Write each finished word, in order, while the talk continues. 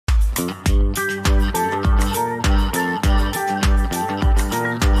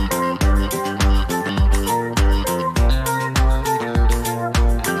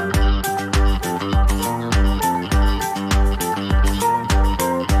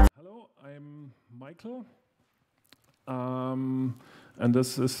And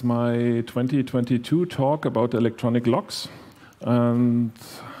this is my 2022 talk about electronic locks. And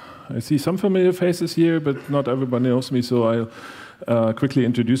I see some familiar faces here, but not everybody knows me, so I'll quickly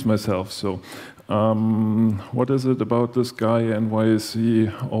introduce myself. So, what is it about this guy, and why is he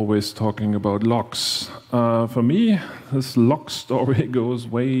always talking about locks? For me, this lock story goes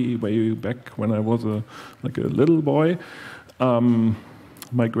way, way back when I was like a little boy.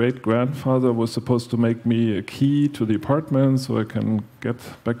 My great-grandfather was supposed to make me a key to the apartment so I can get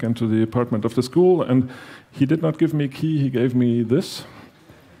back into the apartment of the school, and he did not give me a key, he gave me this.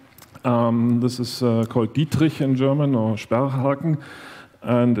 This is called Dietrich in German, or Sperrhaken,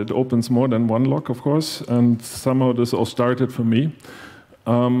 and it opens more than one lock, of course, and somehow this all started for me.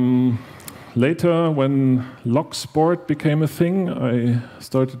 Later, when lock sport became a thing, I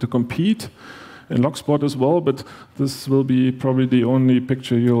started to compete in lock sport as well, but this will be probably the only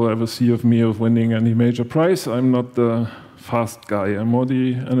picture you'll ever see of me of winning any major prize. I'm not the fast guy, I'm more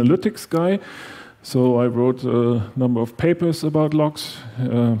the analytics guy. So I wrote a number of papers about locks,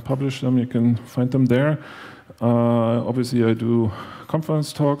 published them, you can find them there. Obviously I do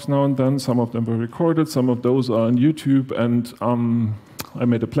conference talks now and then, some of them were recorded, some of those are on YouTube, and I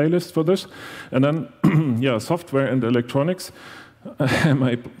made a playlist for this. And then, yeah, software and electronics.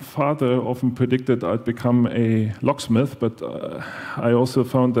 My father often predicted I'd become a locksmith, but I also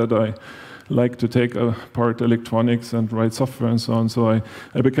found that I like to take apart electronics and write software and so on. So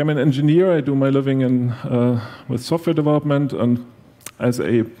I became an engineer. I do my living with software development, and as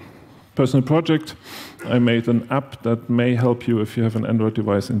a personal project, I made an app that may help you if you have an Android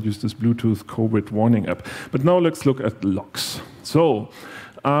device and use this Bluetooth COVID warning app. But now let's look at locks. So,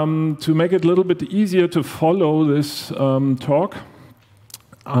 to make it a little bit easier to follow this talk,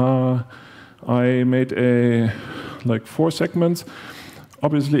 I made like 4 segments.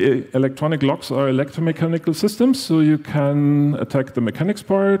 Obviously, electronic locks are electromechanical systems, so you can attack the mechanics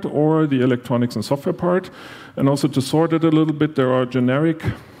part or the electronics and software part. And also to sort it a little bit, there are generic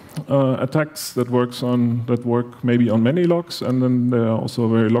attacks that work maybe on many locks, and then there are also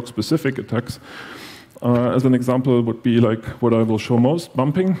very lock-specific attacks. As an example, it would be like what I will show most,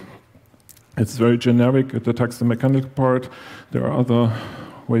 bumping. It's very generic, it attacks the mechanical part. There are other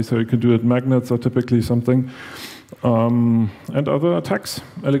ways how you can do it. Magnets are typically something. And other attacks.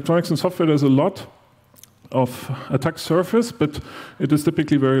 Electronics and software, there's a lot of attack surface, but it is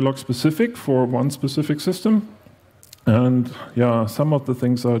typically very lock-specific for one specific system. And yeah, some of the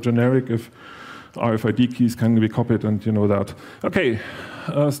things are generic if RFID keys can be copied, and you know that. Okay,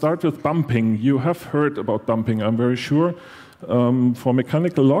 start with bumping. You have heard about bumping, I'm very sure. For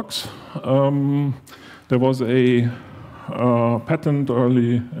mechanical locks, there was a patent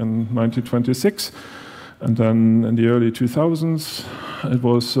early in 1926, and then in the early 2000s, it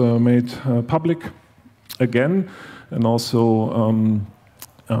was made public again, and also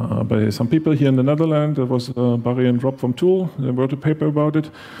by some people here in the Netherlands. There was Barry and Rob from Tool. They wrote a paper about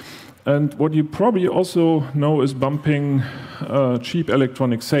it. And what you probably also know is bumping cheap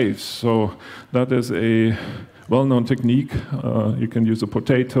electronic safes. So that is a well-known technique. You can use a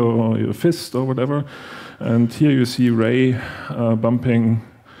potato or your fist or whatever. And here you see Ray bumping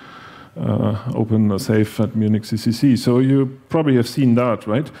open a safe at Munich CCC. So you probably have seen that,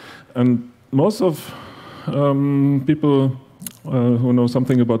 right? And most of people who know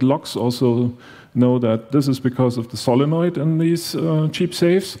something about locks also know that this is because of the solenoid in these cheap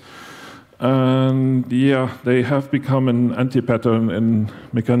safes. And yeah, they have become an anti-pattern in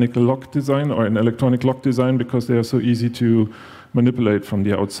mechanical lock design or in electronic lock design because they are so easy to manipulate from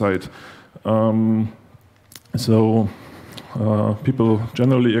the outside. So people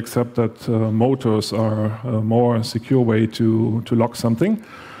generally accept that motors are a more secure way to lock something.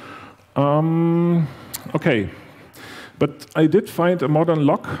 Okay. But I did find a modern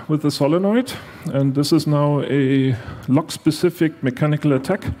lock with a solenoid, and this is now a lock-specific mechanical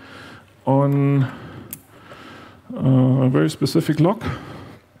attack on a very specific lock.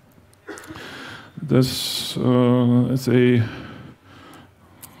 This is a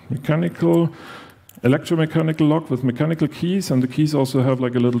electromechanical lock with mechanical keys, and the keys also have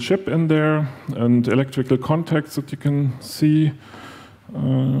like a little chip in there, and electrical contacts that you can see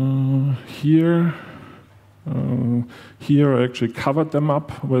here. Here I actually covered them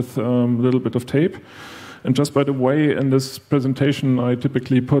up with a little bit of tape. And just by the way, in this presentation I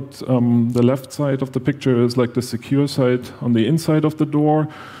typically put the left side of the picture is like the secure side on the inside of the door,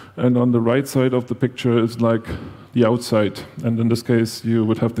 and on the right side of the picture is like the outside. And in this case, you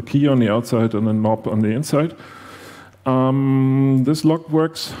would have the key on the outside and a knob on the inside. This lock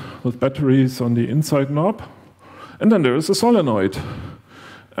works with batteries on the inside knob. And then there is a solenoid.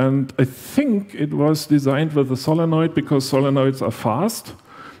 And I think it was designed with a solenoid because solenoids are fast.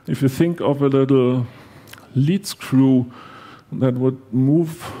 If you think of a little lead screw that would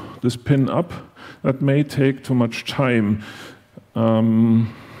move this pin up, that may take too much time.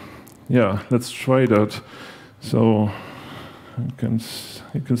 Yeah, let's try that. So you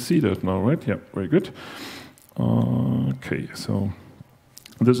can see that now, right? Yeah, very good. Okay, so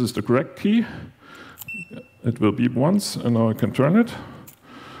this is the correct key. It will beep once, and now I can turn it.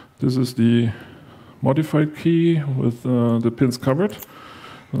 This is the modified key with the pins covered.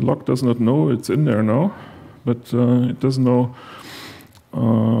 The lock does not know it's in there now, but it does know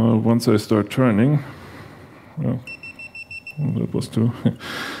once I start turning. Well, that was too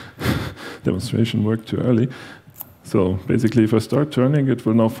demonstration worked too early. So basically, if I start turning, it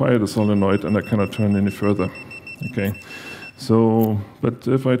will now fire the solenoid, and I cannot turn any further. Okay. So, but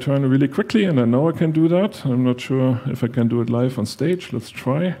if I turn really quickly, and I know I can do that, I'm not sure if I can do it live on stage. Let's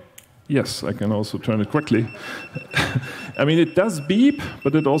try. Yes, I can also turn it quickly. I mean, it does beep,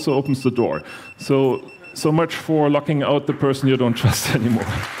 but it also opens the door. So much for locking out the person you don't trust anymore.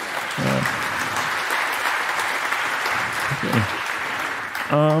 Okay.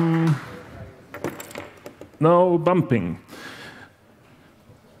 Now, bumping.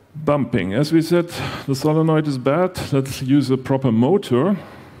 Bumping. As we said, the solenoid is bad. Let's use a proper motor.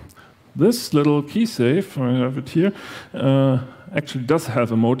 This little key safe, I have it here, actually does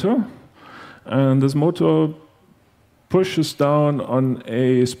have a motor. And this motor pushes down on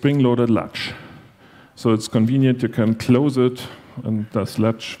a spring-loaded latch. So it's convenient, you can close it, and this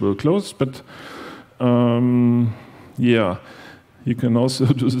latch will close. But yeah, you can also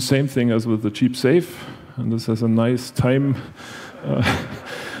do the same thing as with the cheap safe. And this has a nice time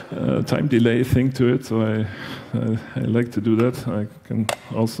delay thing to it, so I like to do that. I can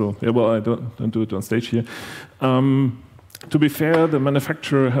also, yeah, well, I don't do it on stage here. To be fair, the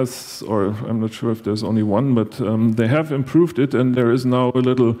manufacturer has, or I'm not sure if there's only one, but they have improved it, and there is now a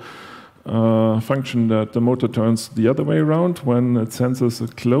little function that the motor turns the other way around when it senses a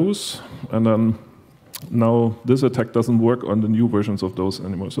close, and then now this attack doesn't work on the new versions of those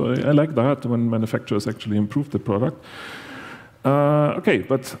anymore. So I like that when manufacturers actually improve the product. Okay,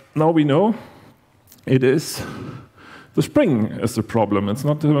 but now we know it is the spring is the problem. It's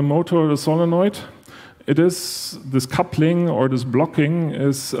not the motor or the solenoid. It is this coupling or this blocking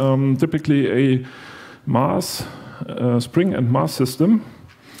is typically a mass, spring and mass system.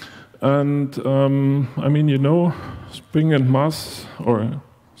 And I mean, you know, spring and mass or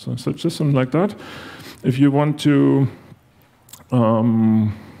such system like that. If you want to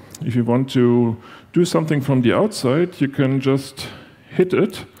do something from the outside, you can just hit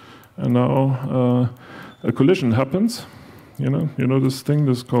it, and now a collision happens. You know this thing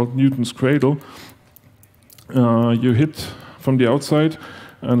that's called Newton's cradle. You hit from the outside,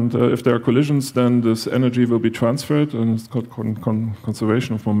 and if there are collisions, then this energy will be transferred, and it's called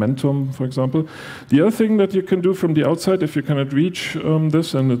conservation of momentum, for example. The other thing that you can do from the outside, if you cannot reach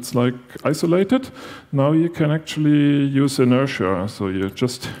this and it's like isolated, now you can actually use inertia. So you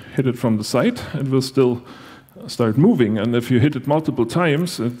just hit it from the side, it will still start moving, and if you hit it multiple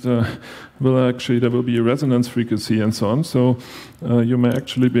times, it there will be a resonance frequency and so on. So you may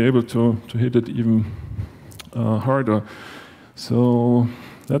actually be able to hit it even harder. So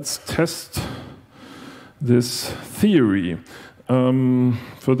let's test this theory.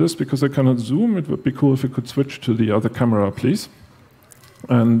 For this, because I cannot zoom, it would be cool if we could switch to the other camera, please.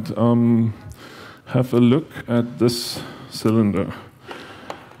 And have a look at this cylinder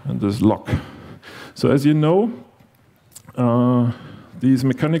and this lock. So as you know, these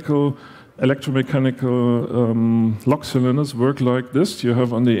electromechanical lock cylinders work like this. You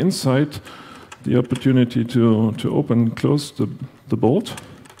have on the inside the opportunity to open and close the bolt.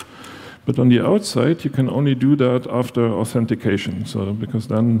 But on the outside, you can only do that after authentication. So because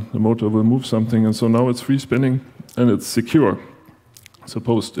then the motor will move something, and so now it's free spinning and it's secure.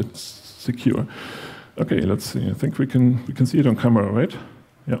 Supposed it's secure. Okay, let's see. I think we can see it on camera, right?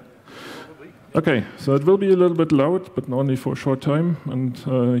 Yeah. Okay, so it will be a little bit loud, but only for a short time, and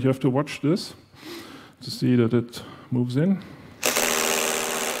you have to watch this to see that it moves in.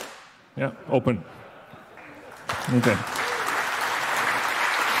 Yeah, open. Okay.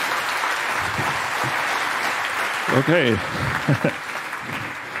 Okay.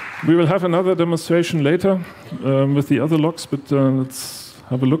 We will have another demonstration later with the other locks, but let's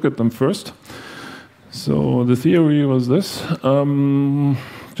have a look at them first. So the theory was this.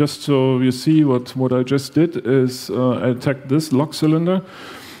 just so you see what I just did is I attacked this lock cylinder.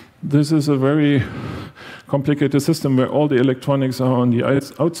 This is a very complicated system where all the electronics are on the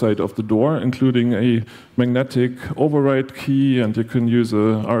outside of the door, including a magnetic override key, and you can use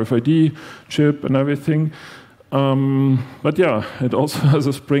a RFID chip and everything. But yeah, it also has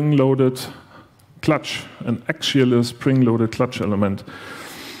a spring-loaded clutch, an actual spring-loaded clutch element.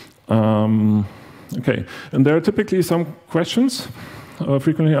 Okay, and there are typically some questions,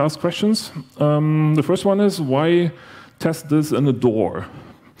 frequently asked questions. The first one is, why test this in a door?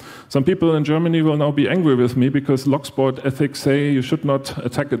 Some people in Germany will now be angry with me because lock sport ethics say you should not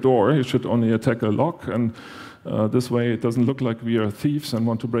attack a door, you should only attack a lock, and this way it doesn't look like we are thieves and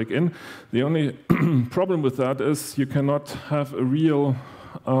want to break in. The only problem with that is you cannot have a real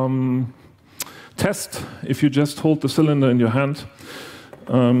test if you just hold the cylinder in your hand.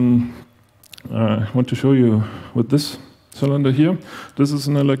 I want to show you with this cylinder here. This is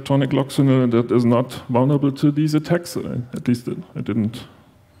an electronic lock cylinder that is not vulnerable to these attacks. At least I didn't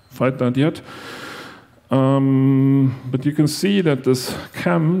fight that yet. But you can see that this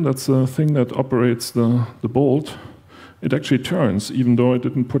cam, that's the thing that operates the bolt, it actually turns, even though I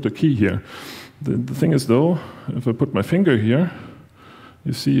didn't put a key here. The thing is, though, if I put my finger here,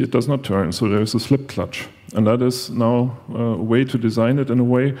 you see it does not turn, so there's a slip clutch. And that is now a way to design it in a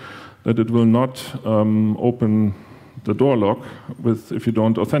way that it will not open the door lock if you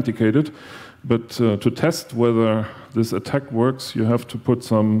don't authenticate it. But to test whether this attack works, you have to put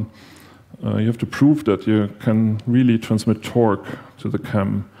some, you have to prove that you can really transmit torque to the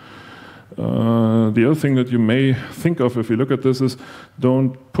cam. The other thing that you may think of if you look at this is,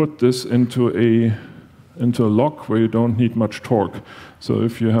 don't put this into a lock where you don't need much torque. So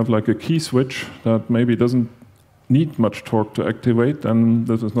if you have like a key switch that maybe doesn't need much torque to activate, then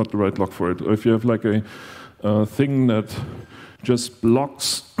this is not the right lock for it. Or if you have like a thing that just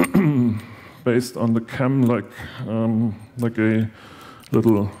blocks based on the cam, like a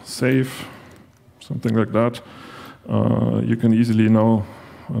little safe, something like that, you can easily now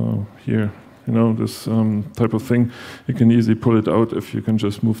here, you know, this type of thing, you can easily pull it out if you can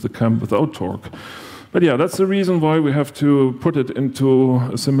just move the cam without torque. But yeah, that's the reason why we have to put it into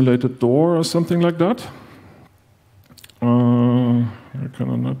a simulated door or something like that. I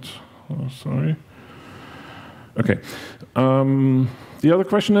cannot not, oh, sorry. Okay. The other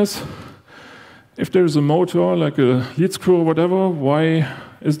question is, if there is a motor, like a lead screw or whatever, why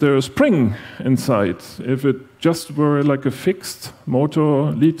is there a spring inside? If it just were like a fixed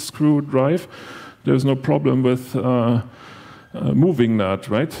motor lead screw drive, there's no problem with moving that,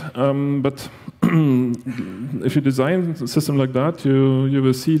 right? But if you design a system like that, you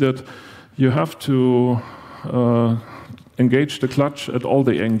will see that you have to engage the clutch at all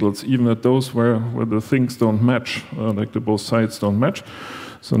the angles, even at those where the things don't match, like the both sides don't match.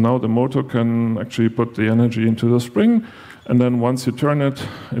 So now the motor can actually put the energy into the spring, and then once you turn it,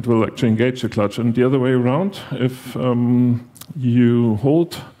 it will actually engage the clutch. And the other way around, if you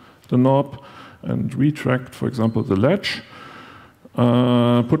hold the knob and retract, for example, the latch,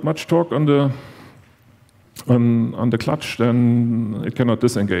 put much torque on the clutch, then it cannot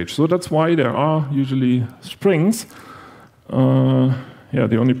disengage. So that's why there are usually springs. Yeah,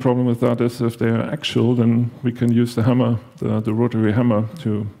 the only problem with that is if they are axial, then we can use the hammer, the rotary hammer,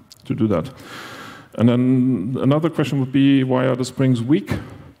 to do that. And then another question would be, why are the springs weak?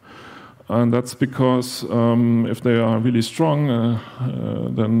 And that's because if they are really strong,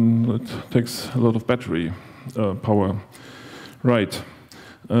 then it takes a lot of battery power. Right.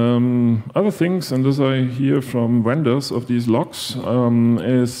 Other things, and this I hear from vendors of these locks,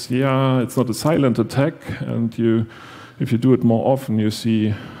 is, yeah, it's not a silent attack, and if you do it more often, you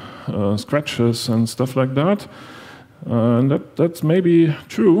see scratches and stuff like that. And that's maybe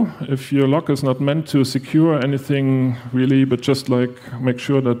true if your lock is not meant to secure anything really, but just like make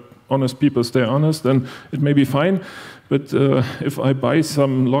sure that honest people stay honest, then it may be fine. But if I buy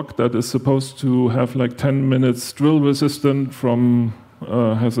some lock that is supposed to have like 10 minutes drill resistant from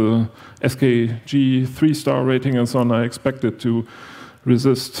has a SKG 3-star rating and so on, I expect it to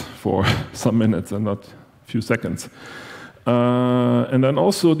resist for some minutes and not a few seconds. And then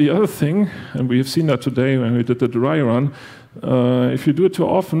also the other thing, and we have seen that today when we did the dry run, if you do it too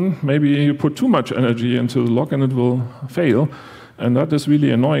often, maybe you put too much energy into the lock and it will fail. And that is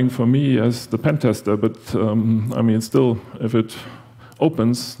really annoying for me as the pen tester, but I mean, still, if it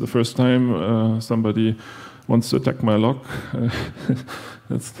opens the first time somebody wants to attack my lock,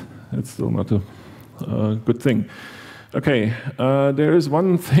 it's still not a good thing. Okay, there is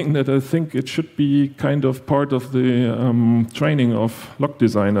one thing that I think it should be kind of part of the training of lock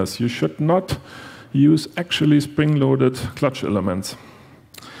designers. You should not use actually spring-loaded clutch elements.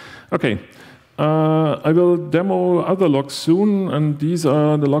 Okay. I will demo other logs soon, and these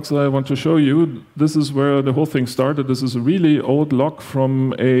are the logs that I want to show you. This is where the whole thing started. This is a really old log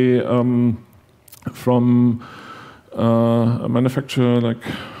from a manufacturer, like,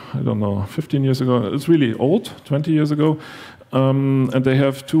 I don't know, 15 years ago. It's really old, 20 years ago. And they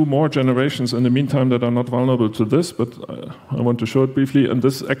have 2 more generations in the meantime that are not vulnerable to this, but I want to show it briefly. And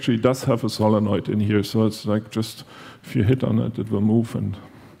this actually does have a solenoid in here, so it's like just if you hit on it, it will move. And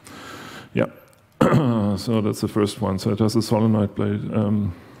yeah, so that's the first one. So it has a solenoid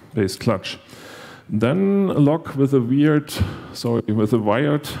based clutch. Then a lock with a with a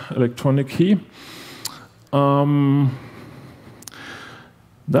wired electronic key.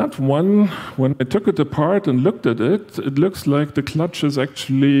 That one, when I took it apart and looked at it, it looks like the clutch is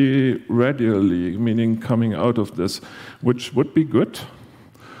actually radially, meaning coming out of this, which would be good.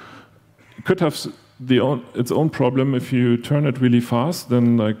 It could have its own problem if you turn it really fast,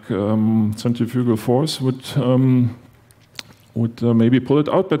 then like centrifugal force would maybe pull it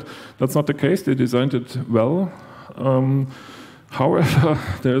out, but that's not the case. They designed it well. However,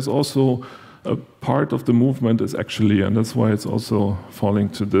 there is also a part of the movement is actually, and that's why it's also falling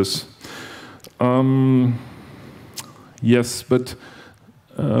to this. Yes, but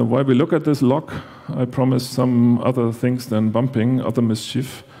while we look at this lock, I promised some other things than bumping, other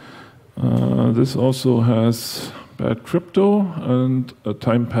mischief. This also has bad crypto and a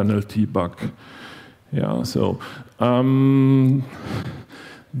time penalty bug. Yeah, so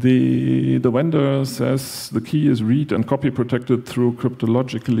the vendor says the key is read and copy protected through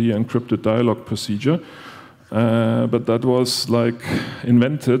cryptologically encrypted dialog procedure, but that was like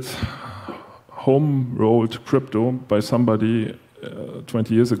invented, home-rolled crypto by somebody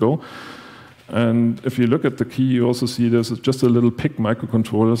 20 years ago. And if you look at the key, you also see there's just a little PIC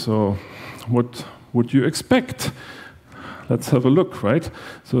microcontroller, so what would you expect? Let's have a look, right?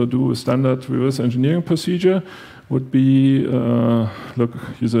 So do a standard reverse engineering procedure would be,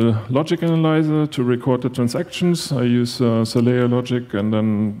 use a logic analyzer to record the transactions. I use layer logic, and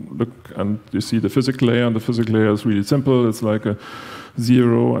then look, and you see the physical layer, and the physical layer is really simple. It's like a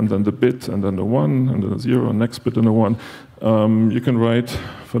 0, and then the bit, and then the 1, and then the 0, and next bit, and the 1. You can write,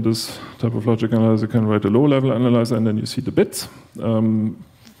 for this type of logic analyzer, you can write a low-level analyzer, and then you see the bits.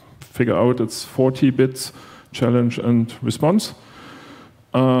 Figure out it's 40 bits, challenge and response.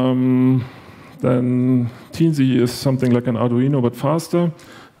 Then Teensy is something like an Arduino, but faster.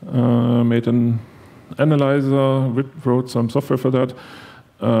 Made an analyzer, wrote some software for that.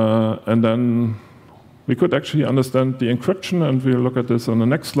 And then we could actually understand the encryption, and we'll look at this on the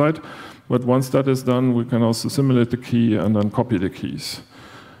next slide. But once that is done, we can also simulate the key and then copy the keys.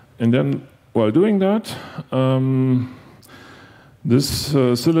 And then while doing that, this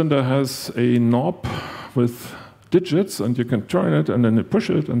cylinder has a knob with digits, and you can turn it, and then you push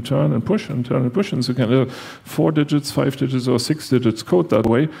it, and turn, and push, and turn, and push, and so you can have 4 digits, 5 digits, or 6 digits code that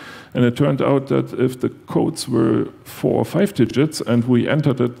way. And it turned out that if the codes were 4 or 5 digits, and we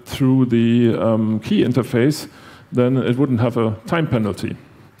entered it through the key interface, then it wouldn't have a time penalty.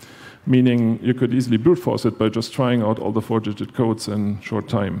 Meaning you could easily brute force it by just trying out all the 4-digit codes in short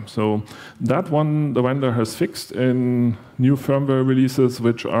time. So that one the vendor has fixed in new firmware releases,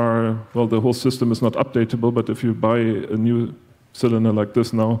 which are, well, the whole system is not updatable, but if you buy a new cylinder like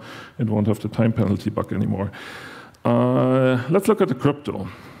this now, it won't have the time penalty bug anymore. Let's look at the crypto.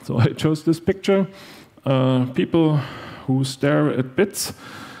 So I chose this picture, people who stare at bits.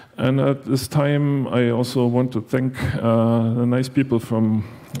 And at this time, I also want to thank the nice people from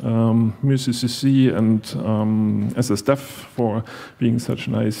Mischief and SSDEF for being such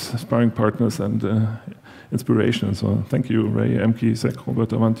nice sparring partners and inspiration. So thank you, Ray, Emke, Zach,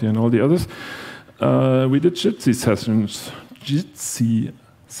 Robert, Avanti, and all the others. We did Jitsi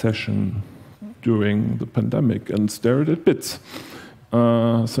session during the pandemic and stared at bits.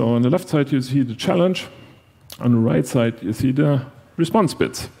 So on the left side, you see the challenge. On the right side, you see the response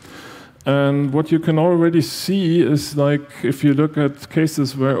bits. And what you can already see is, like, if you look at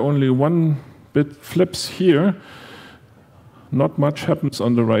cases where only 1 bit flips here, not much happens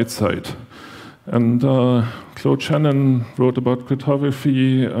on the right side. And Claude Shannon wrote about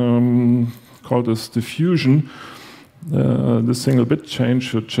cryptography, called this diffusion. The single bit change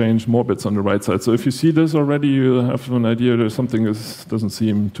should change more bits on the right side. So if you see this already, you have an idea that something doesn't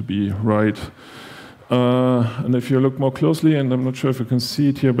seem to be right. And if you look more closely, and I'm not sure if you can see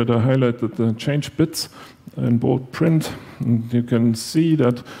it here, but I highlighted the change bits in bold print. And you can see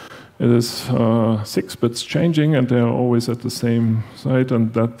that it is 6 bits changing, and they are always at the same side,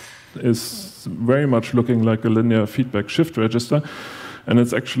 and that is very much looking like a linear feedback shift register. And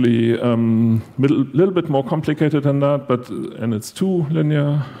it's actually a little bit more complicated than that, and it's 2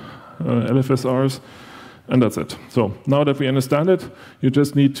 linear LFSRs, and that's it. So now that we understand it, you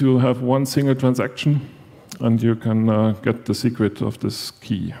just need to have one single transaction, and you can get the secret of this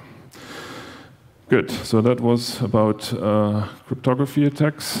key. Good, so that was about cryptography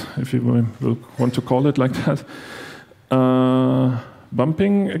attacks, if you will want to call it like that.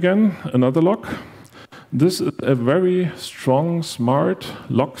 Bumping again, another lock. This is a very strong, smart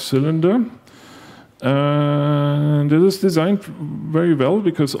lock cylinder. And it is designed very well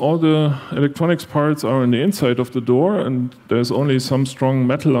because all the electronics parts are on the inside of the door, and there's only some strong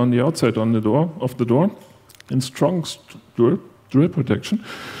metal on the outside of the door, and strong drill protection.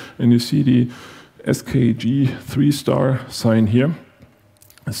 And you see the SKG 3-star sign here.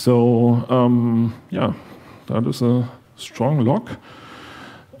 So yeah, that is a strong lock.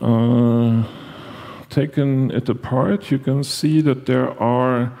 Taking it apart, you can see that there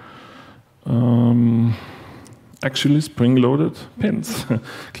are actually spring-loaded pins,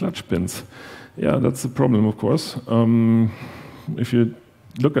 clutch pins. Yeah, that's the problem, of course. If you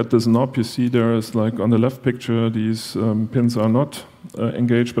look at this knob, you see there is, like on the left picture, these pins are not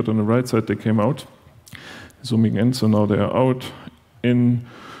engaged, but on the right side they came out. Zooming in, so now they are out, in,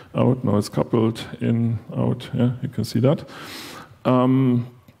 out. Now it's coupled, in, out. Yeah, you can see that.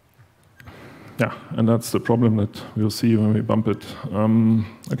 Yeah, and that's the problem that we'll see when we bump it.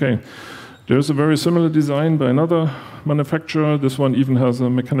 Okay, there's a very similar design by another manufacturer. This one even has a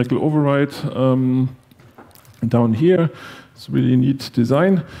mechanical override down here. It's a really neat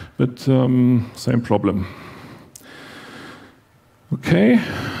design, but same problem. Okay,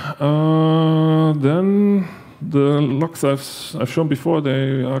 then the locks I've shown before,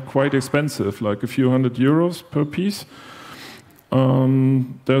 they are quite expensive, like a few €100 per piece.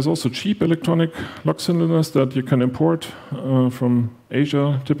 There's also cheap electronic lock cylinders that you can import from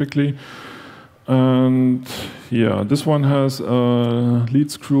Asia, typically. And yeah, this one has a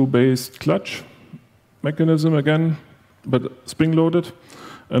lead screw-based clutch mechanism again, but spring-loaded,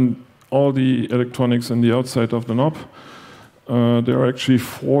 and all the electronics in the outside of the knob. There are actually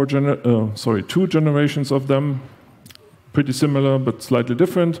two generations of them. Pretty similar, but slightly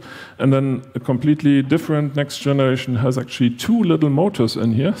different. And then a completely different next generation has actually two little motors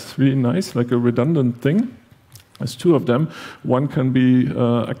in here. It's really nice, like a redundant thing. There's two of them. One can be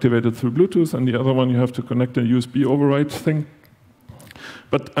activated through Bluetooth, and the other one you have to connect a USB override thing.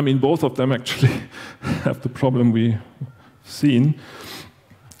 But I mean, both of them actually have the problem we've seen.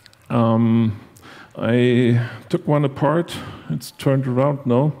 I took one apart. It's turned around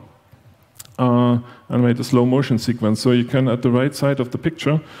now. And made a slow motion sequence. So you can, at the right side of the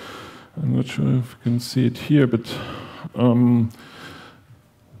picture, I'm not sure if you can see it here, but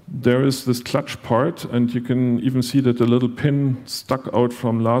there is this clutch part, and you can even see that the little pin stuck out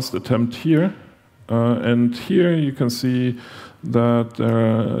from last attempt here. And here you can see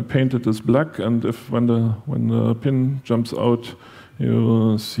that painted is black, and when the pin jumps out, you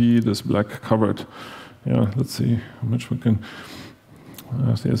will see this black covered. Yeah, let's see how much we can.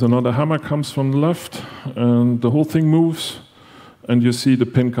 There's another hammer comes from the left, and the whole thing moves, and you see the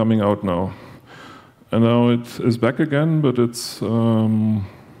pin coming out now. And now it is back again, but it's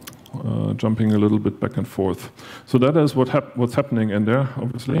jumping a little bit back and forth. So that is what's happening in there,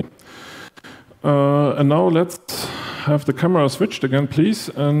 obviously. And now let's have the camera switched again, please,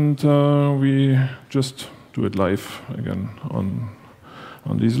 and we just do it live again on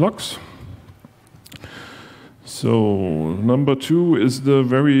these locks. So number 2 is the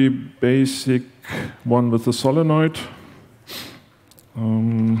very basic one with the solenoid.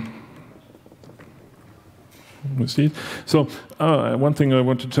 Let me see. So one thing I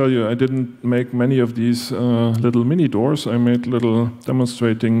want to tell you, I didn't make many of these little mini doors. I made little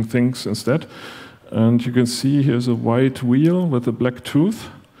demonstrating things instead. And you can see here's a white wheel with a black tooth.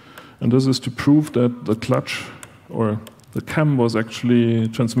 And this is to prove that the clutch or the cam was actually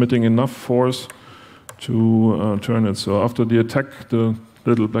transmitting enough force to turn it. So after the attack, the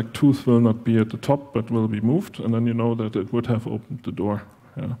little black tooth will not be at the top, but will be moved, and then you know that it would have opened the door.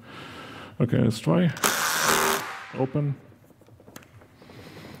 Yeah. Okay, let's try. Open.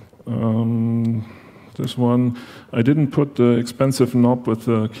 This one, I didn't put the expensive knob with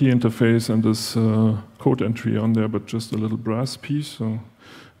the key interface and this code entry on there, but just a little brass piece, so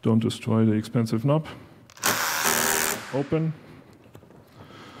don't destroy the expensive knob. Open.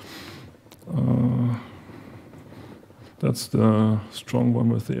 That's the strong one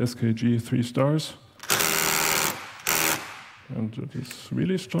with the SKG 3 stars. And it is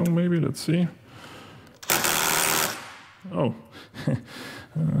really strong, maybe. Let's see. Oh.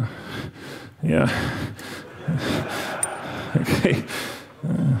 Yeah. Okay.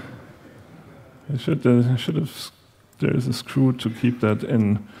 I should have. There is a screw to keep that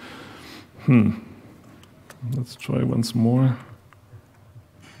in. Let's try once more.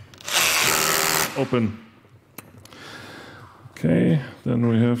 Open. Okay, then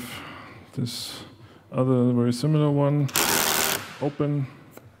we have this other very similar one. Open.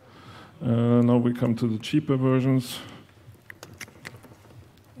 Now we come to the cheaper versions.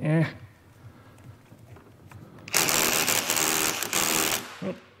 Oh.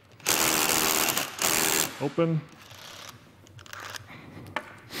 Open.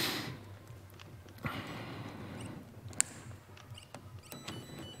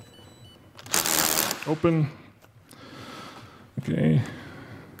 Open. Okay,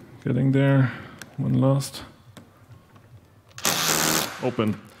 getting there. One last.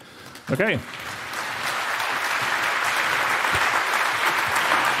 Open. Okay.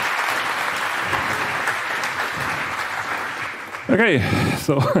 Okay,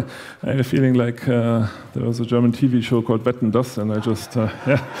 so I have a feeling like there was a German TV show called Wetten, das, and I just,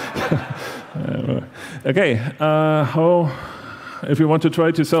 yeah. Okay, if you want to try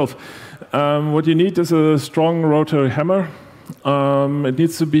it yourself, what you need is a strong rotary hammer. It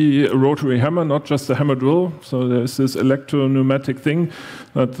needs to be a rotary hammer, not just a hammer drill. So there's this electro-pneumatic thing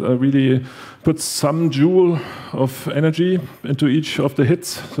that really puts some joule of energy into each of the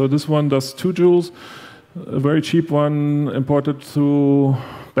hits. So this one does 2 joules. A very cheap one imported through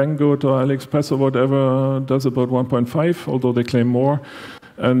Banggood or AliExpress or whatever does about 1.5, although they claim more.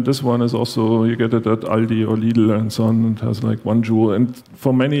 And this one is also, you get it at Aldi or Lidl and so on. It has like 1 joule, and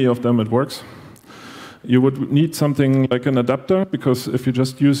for many of them it works. You would need something like an adapter, because if you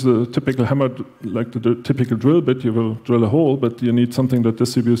just use the typical hammer, like the typical drill bit, you will drill a hole, but you need something that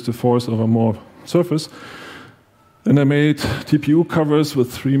distributes the force over more surface. And I made TPU covers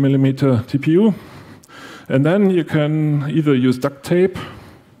with 3mm TPU. And then you can either use duct tape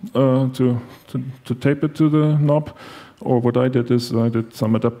to tape it to the knob, or what I did is I did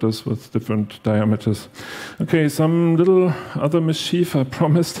some adapters with different diameters. Okay, some little other mischief I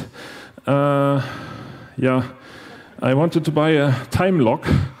promised. Yeah, I wanted to buy a time lock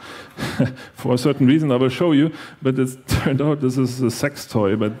for a certain reason I will show you, but it turned out this is a sex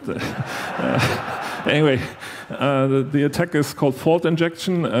toy. But anyway, the attack is called fault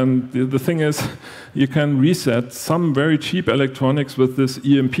injection, and the thing is, you can reset some very cheap electronics with this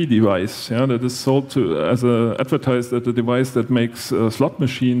EMP device. Yeah, that is sold as advertised as a device that makes slot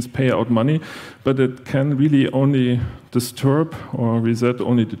machines pay out money, but it can really only disturb or reset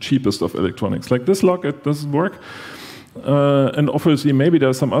only the cheapest of electronics. Like this lock, it doesn't work. And obviously, maybe there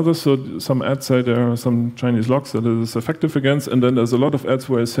are some others. So some ads say there are some Chinese locks that it is effective against, and then there's a lot of ads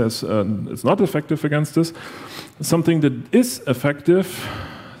where it says it's not effective against this. Something that is effective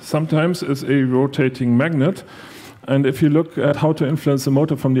sometimes is a rotating magnet. And if you look at how to influence the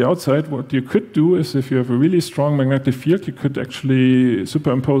motor from the outside, what you could do is, if you have a really strong magnetic field, you could actually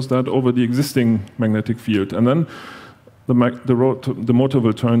superimpose that over the existing magnetic field, and then the motor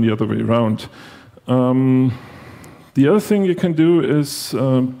will turn the other way around. The other thing you can do is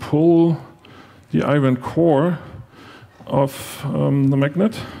pull the iron core of the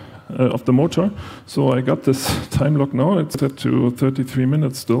magnet, of the motor. So I got this time lock now. It's set to 33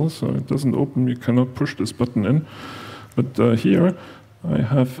 minutes still, so it doesn't open. You cannot push this button in. But here I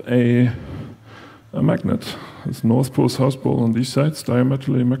have a magnet. It's North Pole, South Pole on these sides,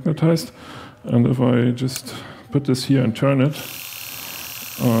 diametrically magnetized. And if I just put this here and turn it,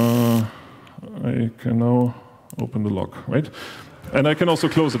 I can now open the lock, right? And I can also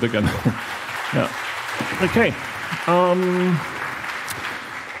close it again. Yeah. Okay.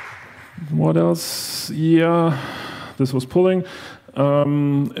 What else? Yeah, this was pulling.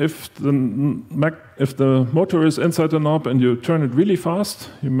 If the motor is inside the knob and you turn it really fast,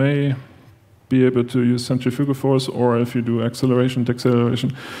 you may be able to use centrifugal force, or if you do acceleration,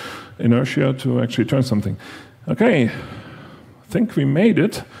 deceleration, inertia to actually turn something. Okay, I think we made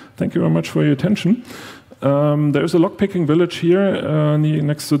it. Thank you very much for your attention. There's a lockpicking village here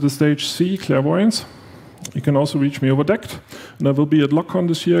next to the stage C, Clairvoyance. You can also reach me over DECT, and I will be at LockCon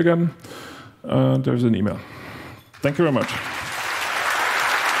this year again. There's an email. Thank you very much.